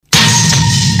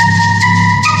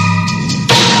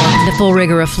The Full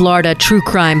Rigor of Florida True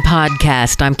Crime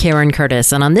Podcast. I'm Karen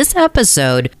Curtis, and on this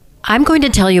episode, I'm going to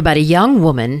tell you about a young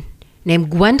woman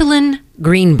named Gwendolyn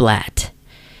Greenblatt.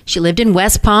 She lived in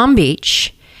West Palm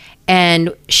Beach,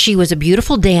 and she was a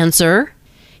beautiful dancer.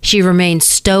 She remained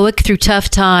stoic through tough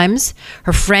times.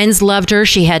 Her friends loved her.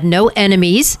 She had no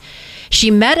enemies. She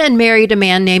met and married a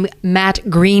man named Matt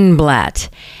Greenblatt.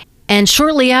 And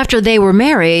shortly after they were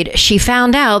married, she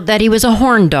found out that he was a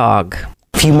horn dog.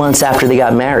 A few months after they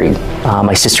got married,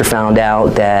 my sister found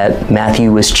out that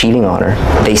Matthew was cheating on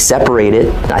her. They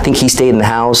separated. I think he stayed in the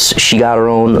house. She got her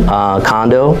own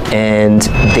condo, and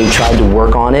they tried to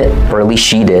work on it, or at least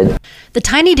she did. The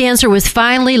tiny dancer was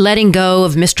finally letting go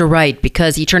of Mr. Right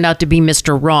because he turned out to be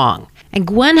Mr. Wrong. And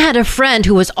Gwen had a friend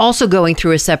who was also going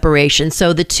through a separation,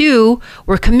 so the two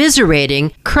were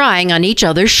commiserating, crying on each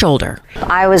other's shoulder.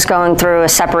 I was going through a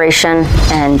separation,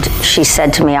 and she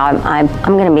said to me, I'm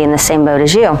going to be in the same boat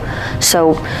as you.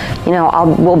 So,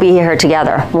 we'll be here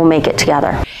together. We'll make it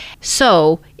together.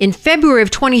 So, in February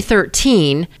of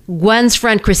 2013, Gwen's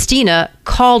friend Christina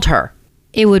called her.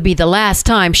 It would be the last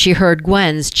time she heard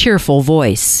Gwen's cheerful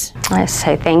voice. I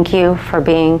say thank you for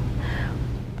being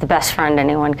the best friend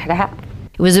anyone could have.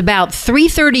 It was about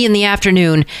 3:30 in the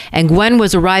afternoon, and Gwen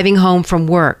was arriving home from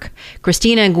work.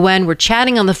 Christina and Gwen were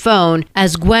chatting on the phone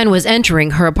as Gwen was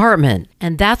entering her apartment.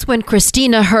 And that's when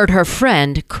Christina heard her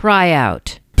friend cry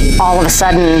out. All of a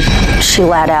sudden, she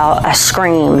let out a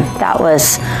scream that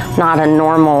was not a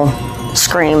normal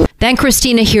scream. Then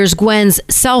Christina hears Gwen's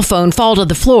cell phone fall to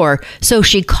the floor, so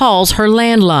she calls her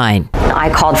landline. I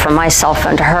called from my cell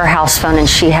phone to her house phone, and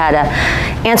she had a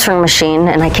answering machine,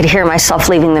 and I could hear myself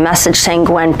leaving the message saying,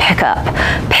 Gwen, pick up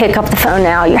the phone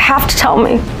now. You have to tell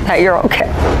me that you're okay.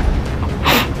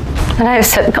 And I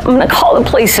said, I'm going to call the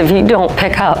police if you don't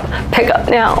pick up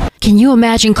now. Can you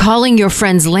imagine calling your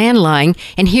friend's landline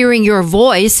and hearing your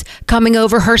voice coming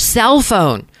over her cell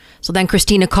phone? So then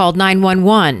Christina called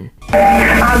 911.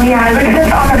 I was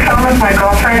just on the phone with my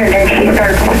girlfriend, and then she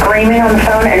started screaming on the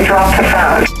phone and dropped the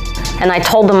phone. And I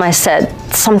told them, I said,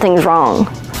 something's wrong.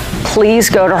 Please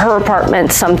go to her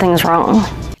apartment. Something's wrong.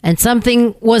 And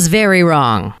something was very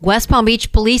wrong. West Palm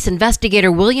Beach police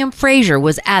investigator William Frazier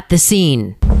was at the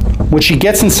scene. When she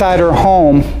gets inside her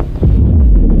home,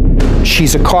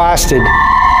 she's accosted.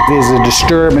 There's a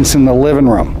disturbance in the living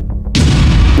room.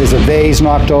 There's a vase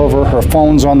knocked over, her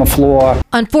phone's on the floor.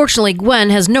 Unfortunately, Gwen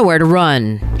has nowhere to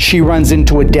run. She runs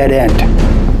into a dead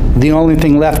end. The only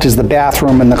thing left is the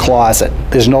bathroom and the closet.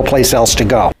 There's no place else to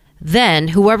go. Then,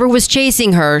 whoever was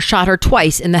chasing her shot her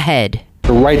twice in the head.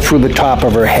 Right through the top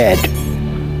of her head,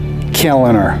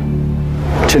 killing her.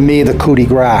 To me, the coup de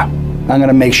grace. I'm going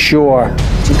to make sure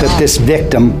that this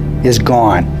victim is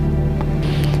gone.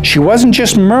 She wasn't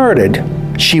just murdered,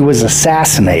 she was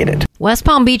assassinated. West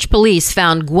Palm Beach police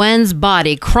found Gwen's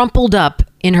body crumpled up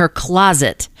in her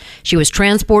closet. She was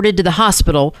transported to the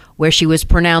hospital where she was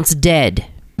pronounced dead.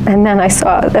 And then I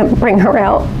saw them bring her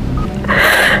out.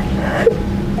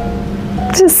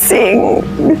 Just seeing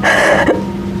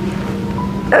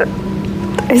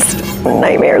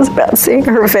nightmares about seeing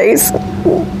her face.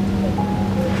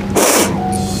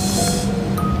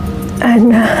 And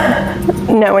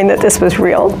knowing that this was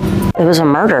real. It was a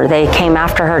murder. They came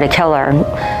after her to kill her.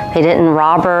 They didn't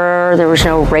rob her. There was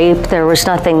no rape. There was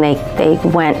nothing. They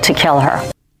went to kill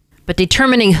her. But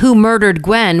determining who murdered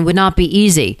Gwen would not be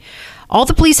easy. All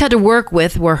the police had to work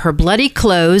with were her bloody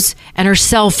clothes and her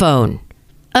cell phone.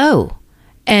 Oh,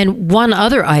 and one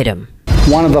other item.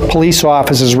 One of the police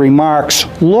officers remarks,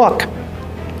 look,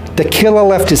 the killer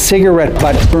left his cigarette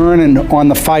butt burning on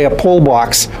the fire pull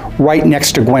box right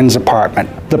next to Gwen's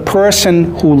apartment. The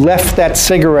person who left that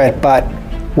cigarette butt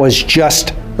was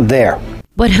just there.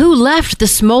 But who left the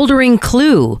smoldering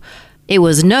clue? It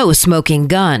was no smoking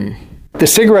gun. The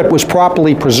cigarette was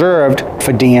properly preserved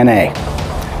for DNA.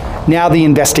 Now the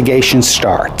investigation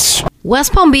starts.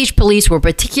 West Palm Beach police were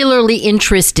particularly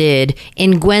interested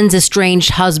in Gwen's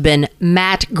estranged husband,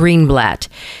 Matt Greenblatt.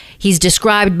 He's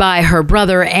described by her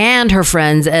brother and her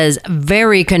friends as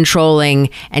very controlling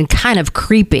and kind of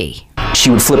creepy. She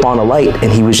would flip on a light,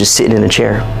 and he was just sitting in a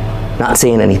chair, not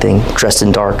saying anything, dressed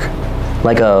in dark,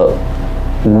 like a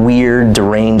weird,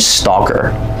 deranged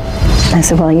stalker. I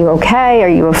said, well, are you okay? Are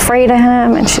you afraid of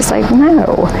him? And she's like, no.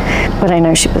 But I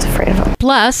know she was afraid of him.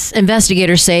 Plus,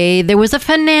 investigators say there was a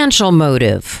financial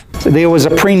motive. There was a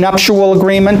prenuptial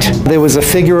agreement. There was a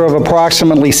figure of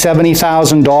approximately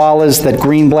 $70,000 that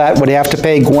Greenblatt would have to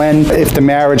pay Gwen if the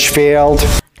marriage failed.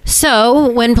 So,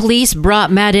 when police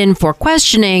brought Matt in for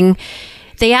questioning,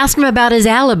 they asked him about his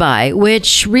alibi,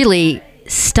 which really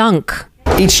stunk.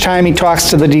 Each time he talks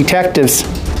to the detectives,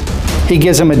 he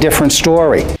gives them a different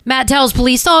story. Matt tells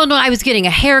police, oh, no, I was getting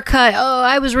a haircut. Oh,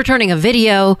 I was returning a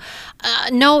video.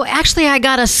 No, actually, I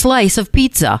got a slice of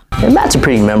pizza. And Matt's a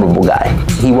pretty memorable guy.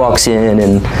 He walks in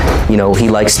and, he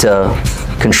likes to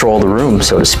control the room,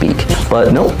 so to speak.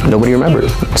 But no, nobody remembered.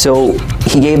 So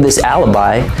he gave this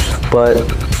alibi, but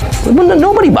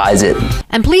nobody buys it.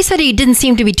 And police said he didn't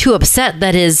seem to be too upset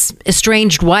that his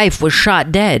estranged wife was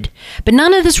shot dead. But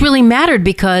none of this really mattered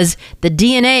because the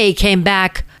DNA came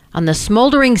back on the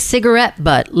smoldering cigarette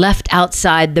butt left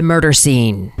outside the murder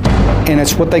scene. And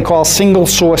it's what they call single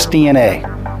source DNA.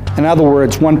 In other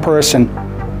words, one person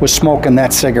was smoking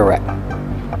that cigarette.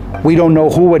 We don't know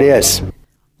who it is.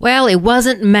 Well, it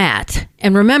wasn't Matt.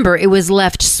 And remember, it was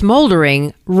left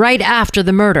smoldering right after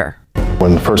the murder.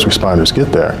 When first responders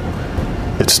get there,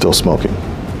 it's still smoking.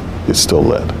 It's still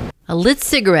lit. A lit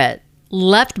cigarette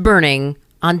left burning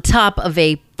on top of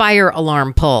a fire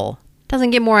alarm pole.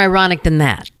 Doesn't get more ironic than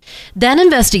that. Then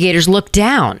investigators looked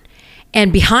down,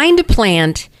 and behind a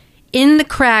plant, in the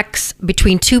cracks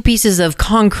between two pieces of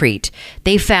concrete,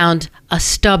 they found a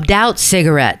stubbed out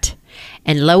cigarette.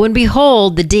 And lo and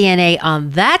behold, the DNA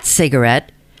on that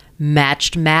cigarette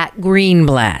matched Matt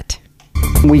Greenblatt.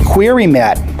 We query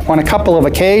Matt on a couple of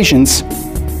occasions.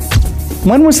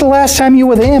 When was the last time you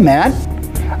were there, Matt?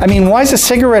 I mean, why is a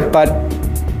cigarette butt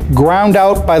ground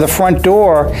out by the front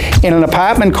door in an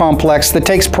apartment complex that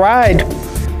takes pride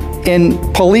in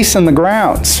policing the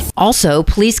grounds? Also,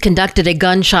 police conducted a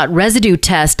gunshot residue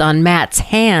test on Matt's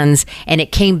hands, and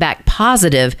it came back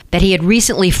positive that he had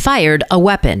recently fired a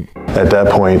weapon. At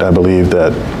that point, I believe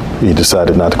that he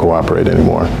decided not to cooperate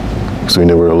anymore because we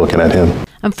knew we were looking at him.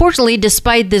 Unfortunately,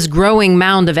 despite this growing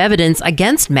mound of evidence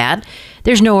against Matt,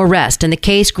 there's no arrest and the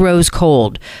case grows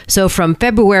cold. So from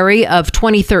February of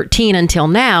 2013 until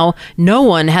now, no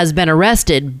one has been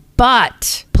arrested,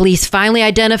 but police finally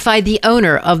identified the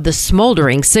owner of the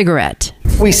smoldering cigarette.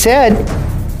 We said,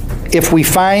 if we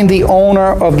find the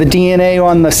owner of the DNA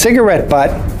on the cigarette butt,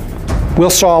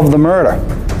 we'll solve the murder.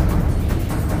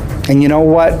 And you know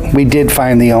what? We did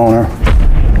find the owner,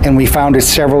 and we found it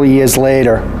several years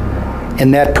later,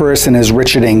 and that person is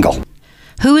Richard Engel.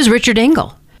 Who is Richard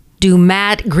Engel? Do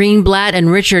Matt Greenblatt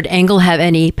and Richard Engel have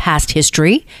any past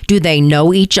history? Do they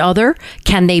know each other?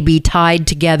 Can they be tied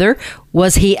together?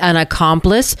 Was he an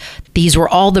accomplice? These were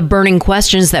all the burning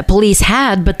questions that police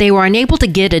had, but they were unable to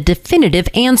get a definitive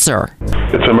answer.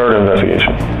 It's a murder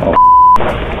investigation. Oh,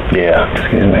 yeah,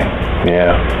 excuse me.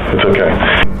 Yeah, it's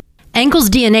okay. Engel's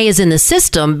DNA is in the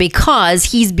system because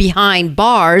he's behind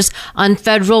bars on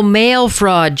federal mail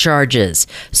fraud charges.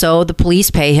 So the police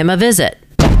pay him a visit.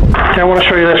 I want to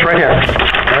show you this right here.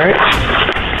 All right?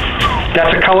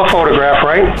 That's a color photograph,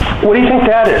 right? What do you think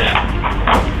that is?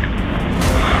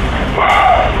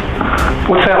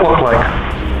 What's that look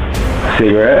like?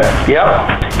 Cigarette?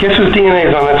 Yep. Guess whose DNA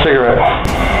is on that cigarette?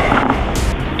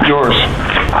 Yours.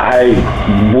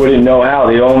 I wouldn't know how.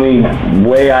 The only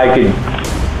way I could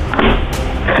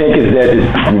think is that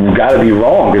it's got to be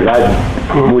wrong because I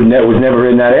was never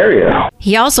in that area.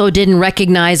 He also didn't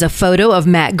recognize a photo of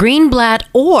Matt Greenblatt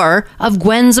or of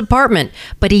Gwen's apartment,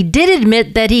 but he did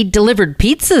admit that he delivered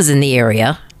pizzas in the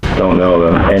area. Don't know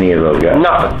any of those guys.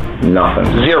 Nothing.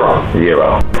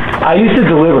 Zero. I used to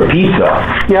deliver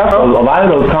pizza. Yeah. A lot of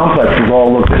those complexes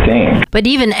all look the same. But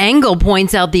even Engel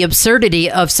points out the absurdity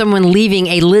of someone leaving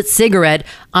a lit cigarette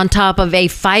on top of a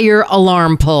fire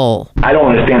alarm pole. I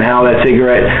don't understand how that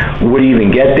cigarette would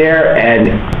even get there, and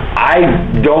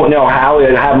I don't know how it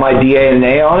would have my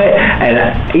DNA on it,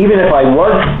 and even if I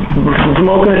was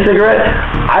smoking a cigarette,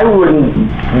 I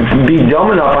wouldn't be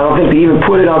dumb enough, I don't think, to even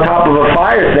put it on top of a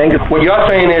fire thing. What you're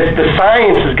saying is the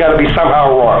science has got to be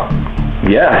somehow wrong.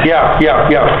 Yes.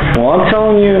 Yeah. Well, I'm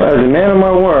telling you, as a man of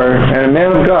my word and a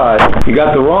man of God, you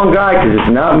got the wrong guy because it's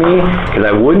not me, because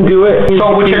I wouldn't do it.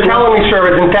 So what you're telling me,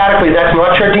 sir, is emphatically that's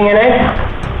not your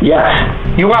DNA?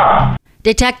 Yes. You are.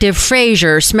 Detective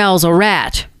Frazier smells a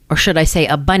rat, or should I say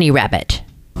a bunny rabbit.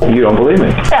 You don't believe me?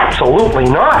 Absolutely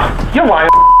not. You're lying.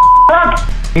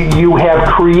 You have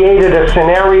created a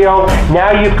scenario.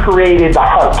 Now you've created the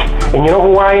hunt. And you know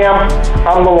who I am?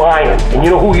 I'm the lion. And you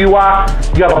know who you are?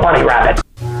 You're the bunny rabbit.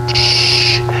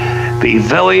 Shh. Be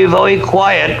very, very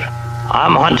quiet.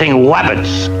 I'm hunting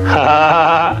rabbits.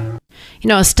 You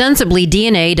know, ostensibly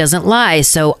DNA doesn't lie,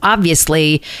 so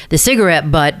obviously the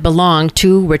cigarette butt belonged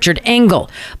to Richard Engel.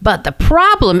 But the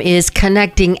problem is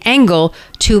connecting Engel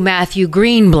to Matthew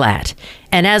Greenblatt.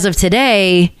 And as of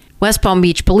today, West Palm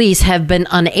Beach police have been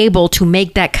unable to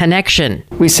make that connection.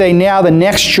 We say now the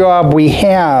next job we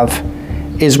have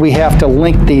is we have to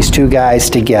link these two guys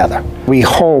together. We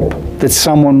hope that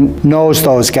someone knows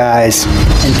those guys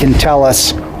and can tell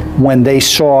us when they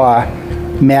saw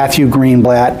Matthew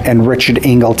Greenblatt and Richard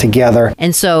Engel together.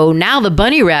 And so now the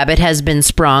bunny rabbit has been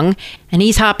sprung, and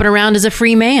he's hopping around as a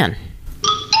free man.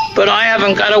 But I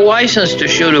haven't got a license to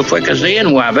shoot a fricassee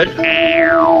wabbit.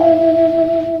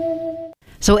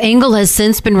 So Engel has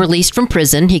since been released from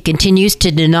prison. He continues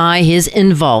to deny his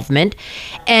involvement.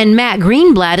 And Matt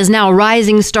Greenblatt is now a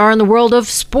rising star in the world of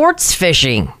sports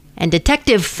fishing. And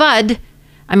Detective Frazier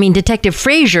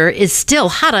is still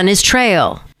hot on his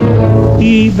trail.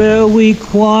 Be very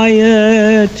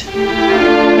quiet.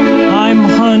 I'm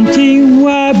hunting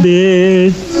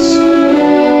rabbits.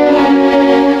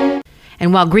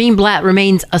 And while Greenblatt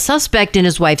remains a suspect in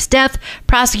his wife's death,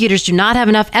 prosecutors do not have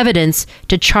enough evidence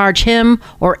to charge him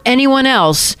or anyone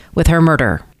else with her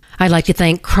murder. I'd like to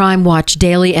thank Crime Watch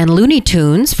Daily and Looney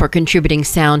Tunes for contributing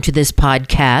sound to this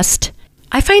podcast.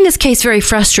 I find this case very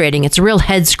frustrating. It's a real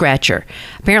head-scratcher.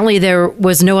 Apparently there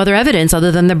was no other evidence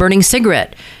other than the burning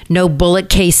cigarette. No bullet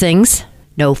casings,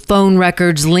 no phone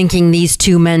records linking these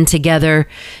two men together,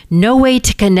 no way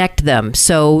to connect them.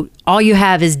 So all you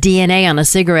have is DNA on a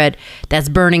cigarette that's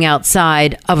burning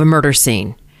outside of a murder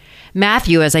scene.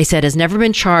 Matthew, as I said, has never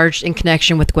been charged in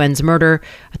connection with Gwen's murder.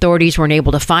 Authorities weren't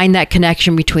able to find that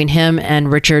connection between him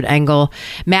and Richard Engel.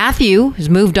 Matthew has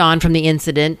moved on from the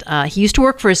incident. He used to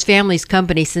work for his family's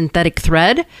company, Synthetic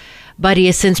Thread, but he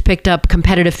has since picked up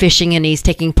competitive fishing and he's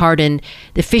taking part in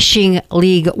the Fishing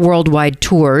League worldwide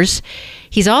tours.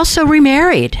 He's also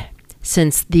remarried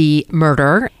since the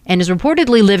murder and is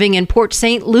reportedly living in Port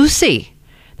St. Lucie,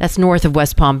 that's north of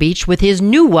West Palm Beach, with his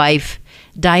new wife,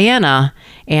 Diana,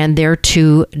 and their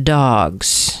 2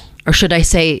 dogs. Or should I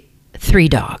say 3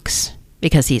 dogs,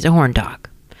 because he's a horn dog.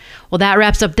 Well, that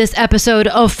wraps up this episode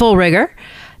of Full Rigor.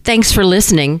 Thanks for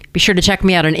listening. Be sure to check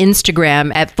me out on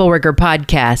Instagram at Full Rigor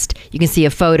Podcast. You can see a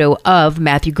photo of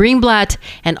Matthew Greenblatt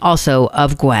and also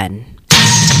of Gwen.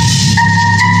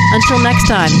 Until next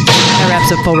time, that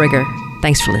wraps up Full Rigor.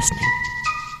 Thanks for listening.